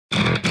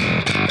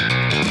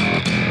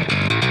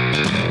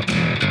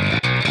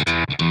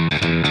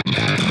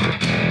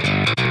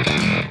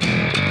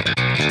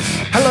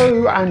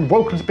Hello and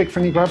welcome to Big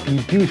Friendly Grub,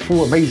 you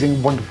beautiful,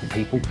 amazing, wonderful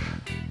people.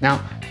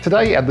 Now,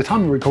 today at the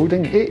time of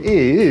recording, it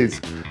is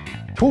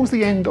towards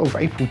the end of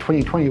April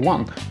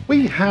 2021.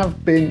 We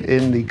have been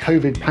in the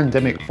COVID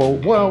pandemic for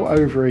well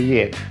over a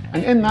year,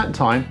 and in that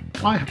time,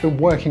 I have been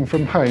working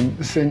from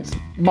home since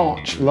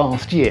March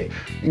last year.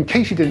 In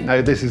case you didn't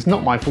know, this is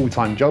not my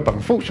full-time job,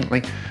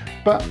 unfortunately,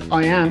 but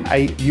I am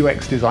a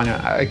UX designer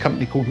at a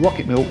company called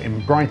Rocket Mill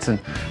in Brighton,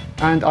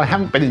 and I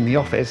haven't been in the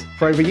office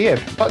for over a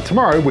year. But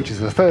tomorrow, which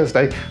is a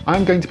Thursday,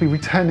 I'm going to be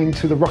returning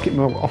to the Rocket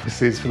Mill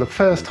offices for the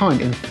first time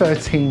in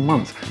 13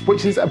 months,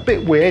 which is a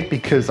bit weird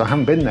because I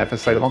haven't been there for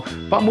so long,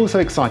 but I'm also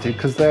excited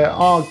because there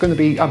are going to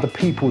be other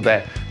people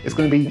there. It's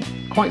going to be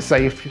quite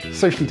safe,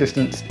 socially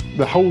distanced.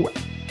 The whole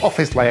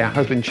office layout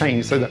has been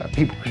changed so that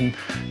people can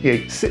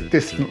sit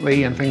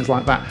distantly and things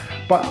like that.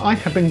 But I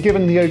have been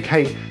given the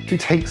okay to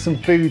take some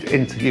food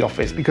into the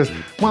office because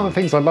one of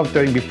the things I loved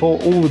doing before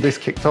all of this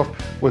kicked off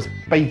was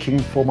baking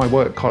for my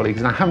work colleagues,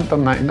 and I haven't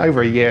done that in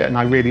over a year and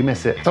I really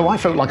miss it. So I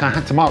felt like I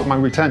had to mark my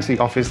return to the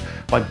office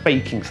by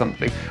baking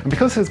something. And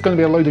because there's going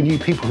to be a load of new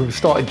people who have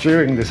started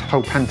during this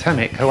whole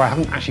pandemic who I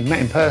haven't actually met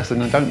in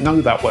person and don't know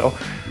that well,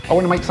 I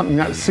want to make something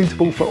that's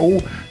suitable for all.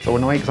 So I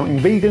want to make something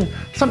vegan,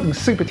 something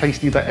super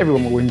tasty that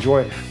everyone will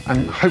enjoy,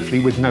 and hopefully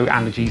with no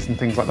allergies and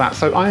things like that.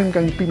 So I am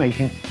going to be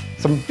making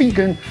some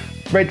vegan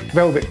Red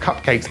Velvet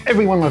Cupcakes.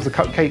 Everyone loves a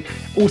cupcake.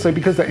 Also,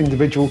 because they're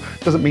individual,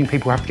 doesn't mean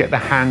people have to get their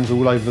hands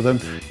all over them.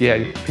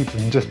 Yeah, people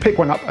can just pick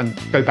one up and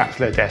go back to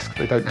their desk.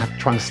 They don't have to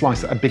try and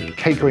slice a big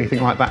cake or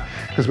anything like that,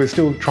 because we're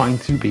still trying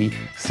to be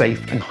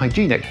safe and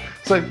hygienic.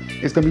 So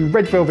it's going to be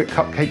Red Velvet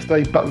Cupcakes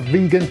today, but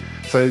vegan.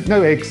 So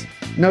no eggs,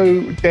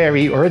 no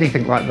dairy or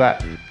anything like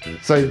that.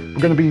 So we're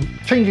going to be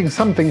changing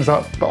some things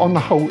up, but on the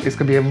whole, it's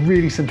going to be a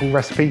really simple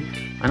recipe.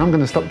 And I'm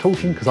going to stop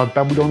talking because I've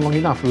babbled on long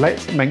enough.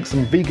 Let's make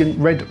some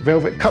vegan Red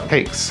Velvet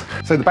Cupcakes.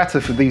 So the batter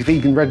for these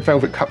vegan Red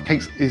Velvet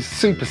Cupcakes is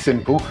super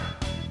simple.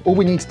 All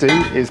we need to do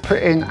is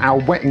put in our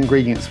wet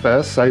ingredients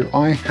first. So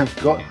I have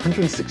got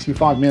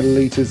 165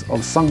 millilitres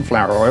of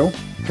sunflower oil,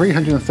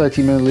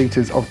 330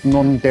 millilitres of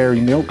non-dairy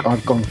milk.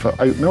 I've gone for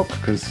oat milk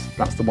because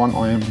that's the one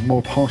I am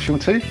more partial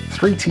to.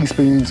 3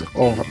 teaspoons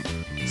of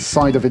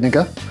cider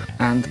vinegar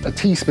and a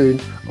teaspoon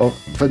of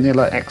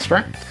vanilla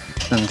extract.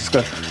 And I'm just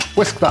going to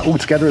whisk that all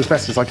together as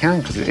best as I can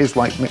because it is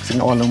like mixing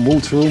oil and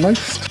water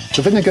almost.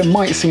 The vinegar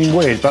might seem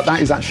weird, but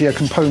that is actually a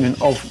component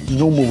of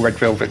normal Red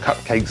Velvet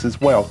Cupcakes as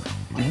well.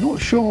 I'm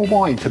not sure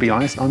why, to be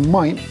honest. I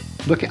might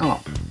look it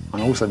up.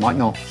 I also might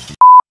not.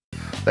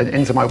 Then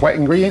into my wet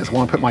ingredients, I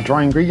want to put my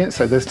dry ingredients.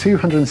 So there's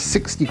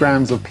 260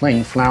 grams of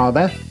plain flour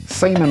there.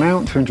 Same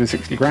amount,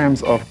 260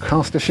 grams of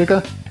caster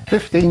sugar,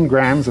 15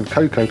 grams of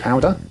cocoa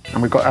powder,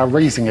 and we've got our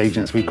raising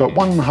agents. We've got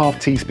 1.5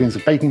 teaspoons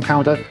of baking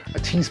powder, a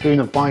teaspoon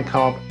of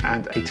bicarb,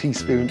 and a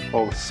teaspoon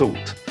of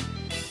salt.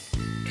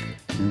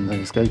 And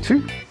those go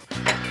too.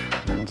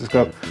 And just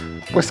got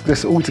whisk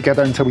this all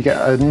together until we get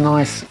a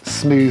nice,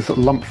 smooth,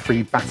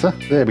 lump-free batter.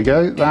 There we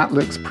go. That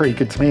looks pretty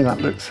good to me.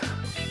 That looks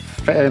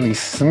fairly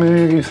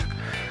smooth.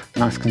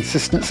 Nice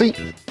consistency.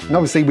 And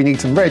obviously we need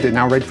some red in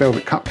our Red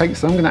Velvet Cupcakes,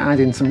 so I'm going to add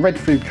in some red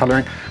food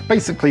colouring,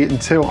 basically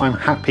until I'm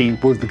happy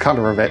with the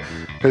colour of it,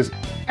 because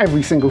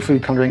every single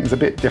food colouring is a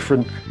bit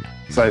different,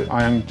 so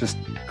I am just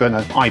going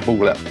to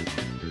eyeball it.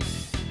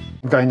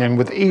 I'm going in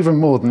with even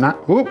more than that.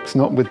 Oops,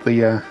 not with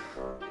the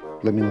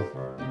blooming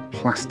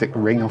plastic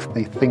ring off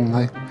the thing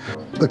though.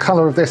 The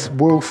colour of this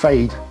will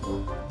fade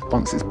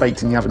once it's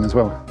baked in the oven as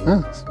well.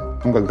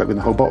 I'm going to go with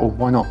the whole bottle,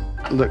 why not?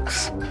 It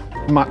looks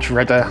much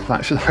redder.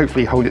 That should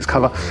hopefully hold its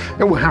colour.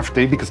 It will have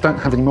to because I don't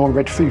have any more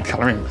red food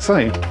colouring.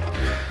 So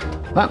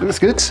that looks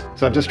good.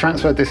 So I've just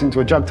transferred this into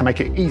a jug to make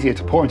it easier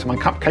to pour into my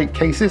cupcake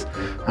cases,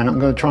 and I'm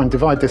going to try and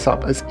divide this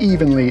up as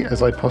evenly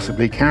as I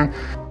possibly can.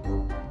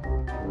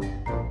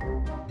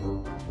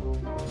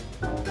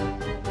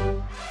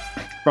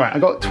 Right, I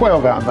got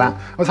 12 out of that.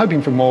 I was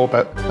hoping for more,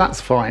 but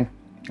that's fine.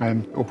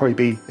 It'll probably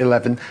be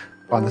 11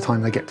 by the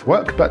time they get to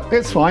work, but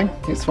it's fine,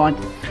 it's fine.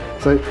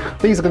 So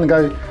these are going to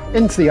go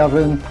into the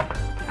oven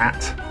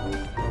at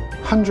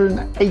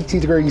 180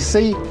 degrees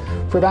C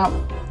for about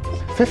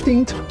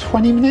 15 to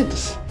 20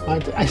 minutes,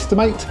 I'd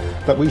estimate,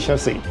 but we shall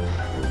see.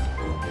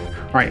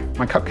 Right,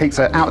 my cupcakes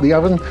are out of the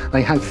oven.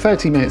 They had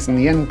 30 minutes in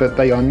the end, but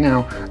they are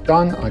now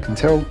done. I can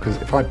tell because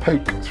if I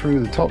poke through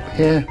the top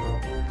here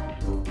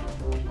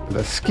with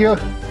a skewer,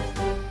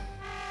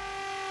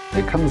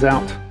 it comes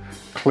out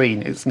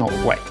clean. It's not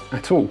wet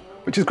at all,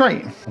 which is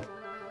great.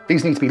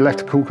 These need to be left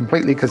to cool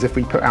completely because if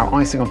we put our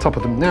icing on top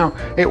of them now,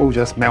 it will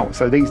just melt.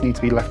 So these need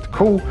to be left to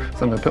cool. So I'm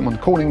going to put them on the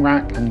cooling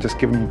rack and just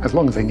give them as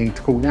long as they need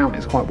to cool down.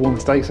 It's quite warm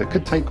today, so it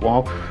could take a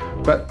while.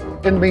 But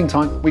in the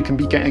meantime, we can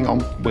be getting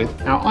on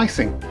with our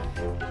icing.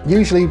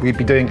 Usually we'd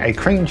be doing a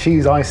cream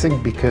cheese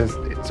icing because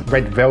it's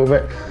red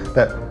velvet,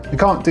 but you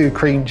can't do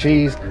cream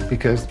cheese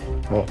because,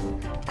 well,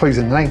 clues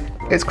in the name,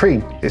 it's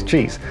cream, it's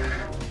cheese.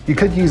 You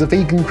could use a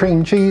vegan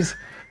cream cheese,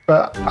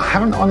 but I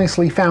haven't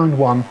honestly found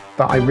one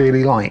that I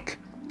really like.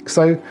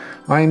 So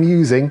I am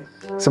using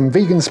some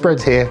vegan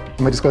spread here, and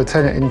we're just going to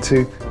turn it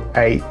into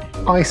a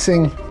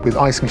icing with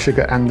icing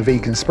sugar and the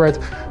vegan spread,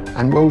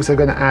 and we're also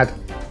going to add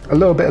a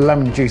little bit of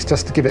lemon juice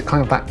just to give it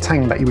kind of that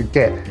tang that you would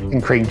get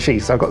in cream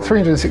cheese. So I've got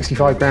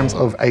 365 grams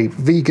of a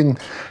vegan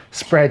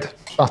spread,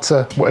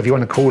 butter, whatever you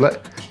want to call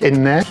it,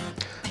 in there.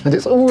 And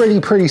it's already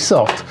pretty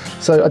soft,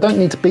 so I don't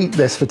need to beat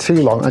this for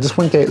too long. I just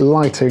want to get it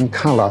lighter in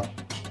colour.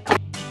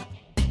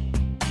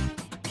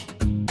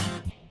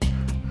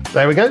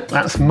 There we go,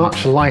 that's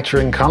much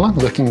lighter in colour,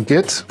 looking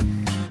good.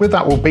 With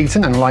that all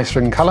beaten and lighter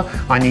in colour,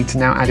 I need to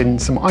now add in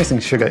some icing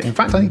sugar. In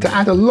fact, I need to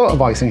add a lot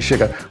of icing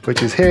sugar,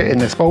 which is here in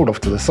this bowl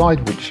off to the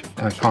side, which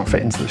I can't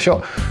fit into the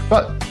shot,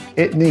 but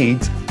it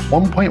needs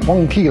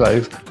 1.1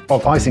 kilos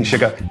of icing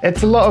sugar.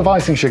 It's a lot of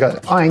icing sugar,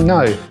 I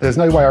know. There's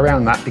no way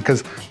around that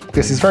because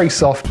this is very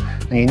soft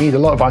and you need a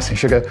lot of icing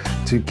sugar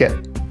to get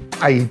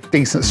a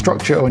decent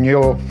structure on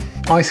your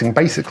icing.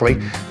 Basically,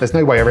 there's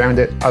no way around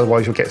it,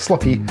 otherwise you'll get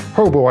sloppy,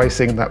 horrible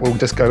icing that will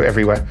just go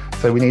everywhere.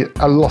 So we need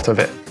a lot of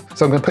it.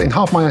 So I'm going to put in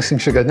half my icing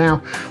sugar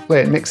now,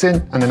 let it mix in,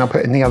 and then I'll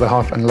put in the other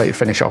half and let it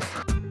finish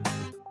off.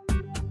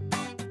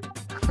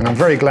 And I'm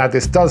very glad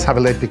this does have a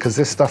lid because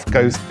this stuff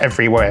goes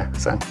everywhere.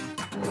 So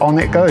on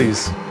it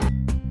goes.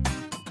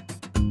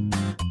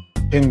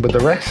 In with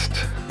the rest,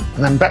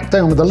 and then back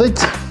down with the lid.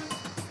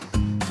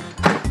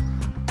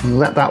 And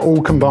let that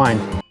all combine.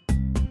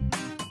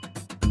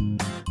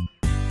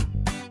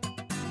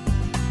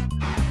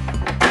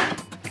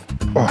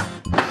 Oh.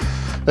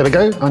 There we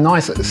go, a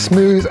nice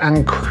smooth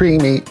and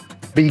creamy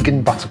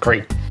vegan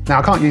buttercream. Now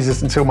I can't use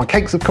this until my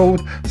cakes have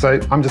cooled, so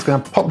I'm just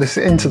going to pop this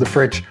into the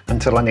fridge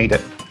until I need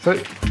it.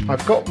 So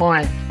I've got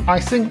my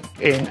icing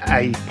in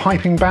a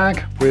piping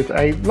bag with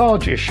a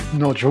largish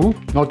nozzle,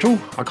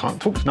 I can't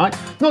talk tonight,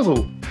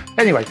 nozzle.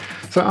 Anyway,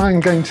 so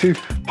I'm going to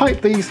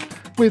pipe these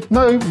with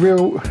no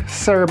real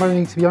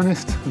ceremony, to be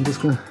honest. I'm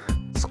just going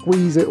to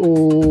squeeze it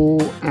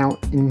all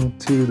out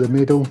into the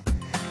middle,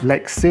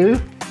 like so.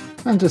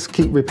 And just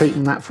keep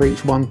repeating that for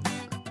each one.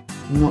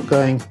 I'm not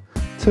going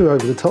too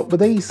over the top with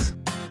these.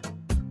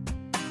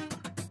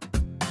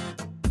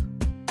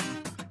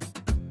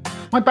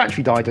 My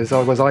battery died as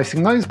I was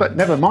icing those, but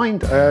never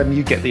mind,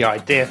 you get the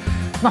idea.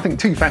 Nothing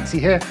too fancy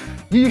here.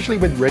 Usually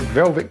with red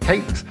velvet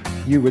cakes,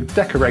 you would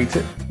decorate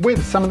it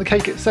with some of the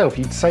cake itself.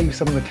 You'd save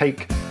some of the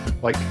cake,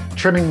 like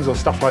trimmings or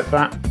stuff like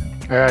that.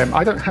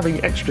 I don't have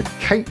any extra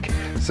cake,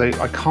 so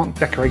I can't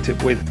decorate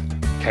it with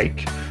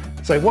cake.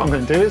 So what I'm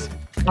going to do is,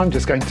 I'm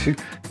just going to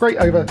grate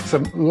over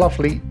some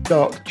lovely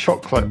dark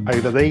chocolate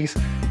over these.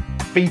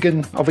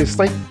 Vegan,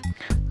 obviously.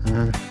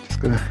 And just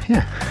going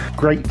to,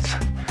 grate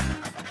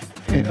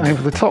it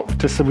over the top,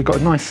 just so we've got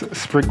a nice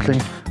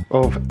sprinkling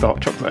of dark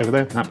chocolate over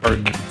there. That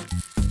broke.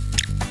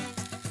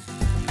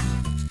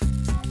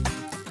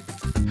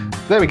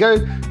 There we go,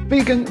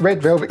 vegan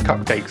red velvet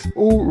cupcakes,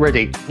 all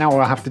ready. Now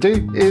all I have to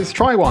do is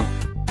try one,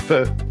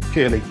 for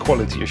purely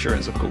quality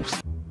assurance, of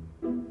course.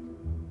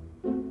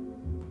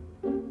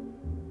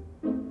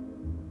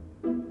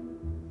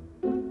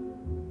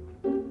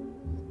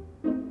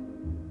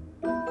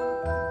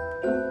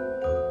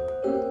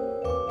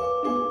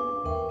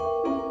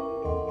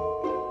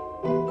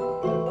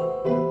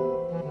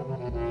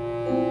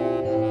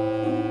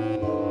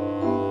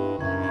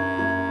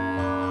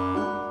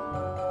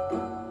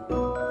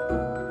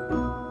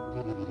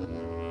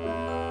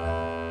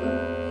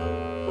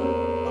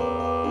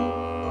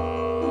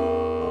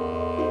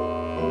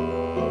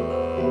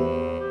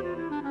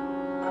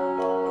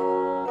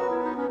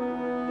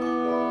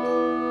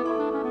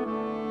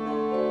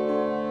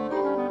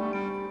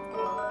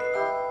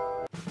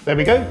 There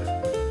we go,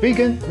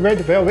 vegan red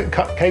velvet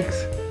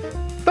cupcakes,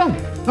 done.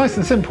 Nice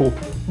and simple,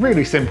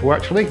 really simple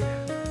actually.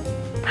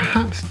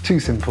 Perhaps too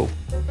simple.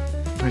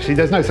 Actually,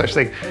 there's no such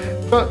thing,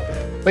 but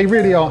they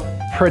really are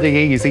pretty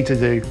easy to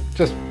do.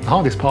 Just the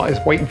hardest part is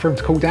waiting for them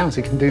to cool down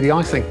so you can do the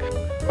icing.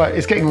 But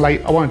it's getting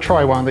late, I want to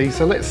try one of these,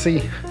 so let's see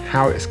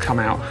how it's come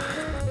out.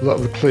 A lot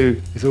of the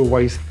clue is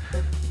always,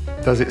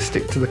 does it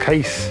stick to the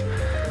case?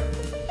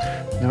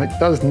 No, it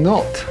does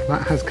not.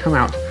 That has come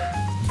out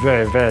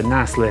very, very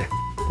nicely.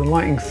 The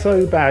lighting's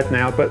so bad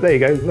now, but there you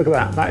go, look at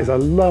that. That is a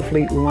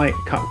lovely light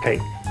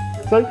cupcake.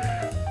 So,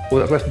 all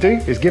that's left to do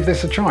is give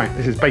this a try.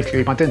 This is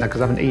basically my dinner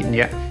because I haven't eaten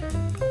yet.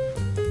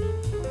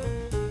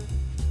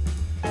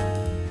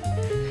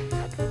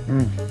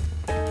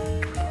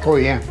 Oh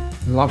yeah,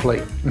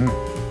 lovely.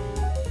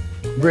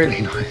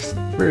 Really nice,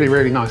 really,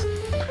 really nice.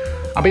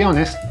 I'll be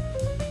honest,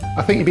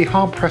 I think you'd be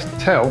hard pressed to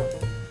tell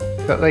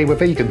that they were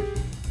vegan.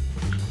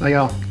 They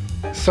are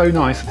so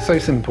nice, so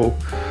simple,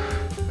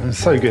 and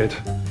so good.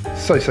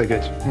 So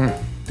good.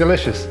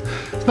 Delicious.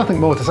 There's nothing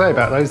more to say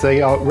about those.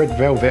 They are red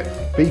velvet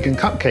vegan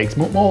cupcakes.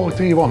 What more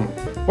do you want?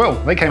 Well,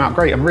 they came out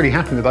great. I'm really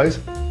happy with those.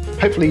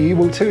 Hopefully you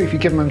will too if you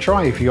give them a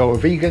try. If you're a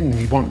vegan and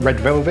you want red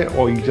velvet,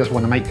 or you just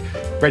want to make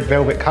red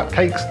velvet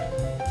cupcakes.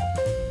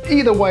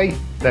 Either way,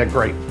 they're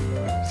great.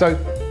 So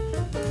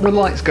the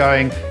light's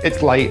going,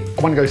 it's late,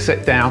 I want to go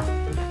sit down.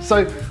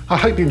 So I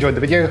hope you enjoyed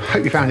the video.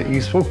 Hope you found it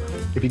useful.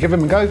 If you give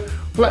them a go,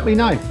 let me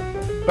know.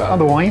 But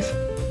otherwise,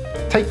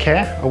 take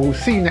care. I will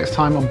see you next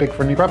time on Big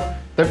Friendly Grub.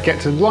 Don't forget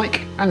to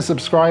like and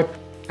subscribe,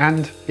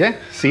 And yeah,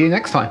 see you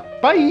next time.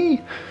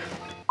 Bye!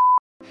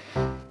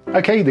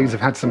 Okay, these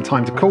have had some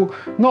time to cool.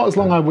 Not as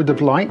long as I would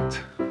have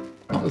liked.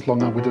 Not as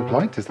long as I would have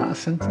liked, is that a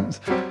sentence?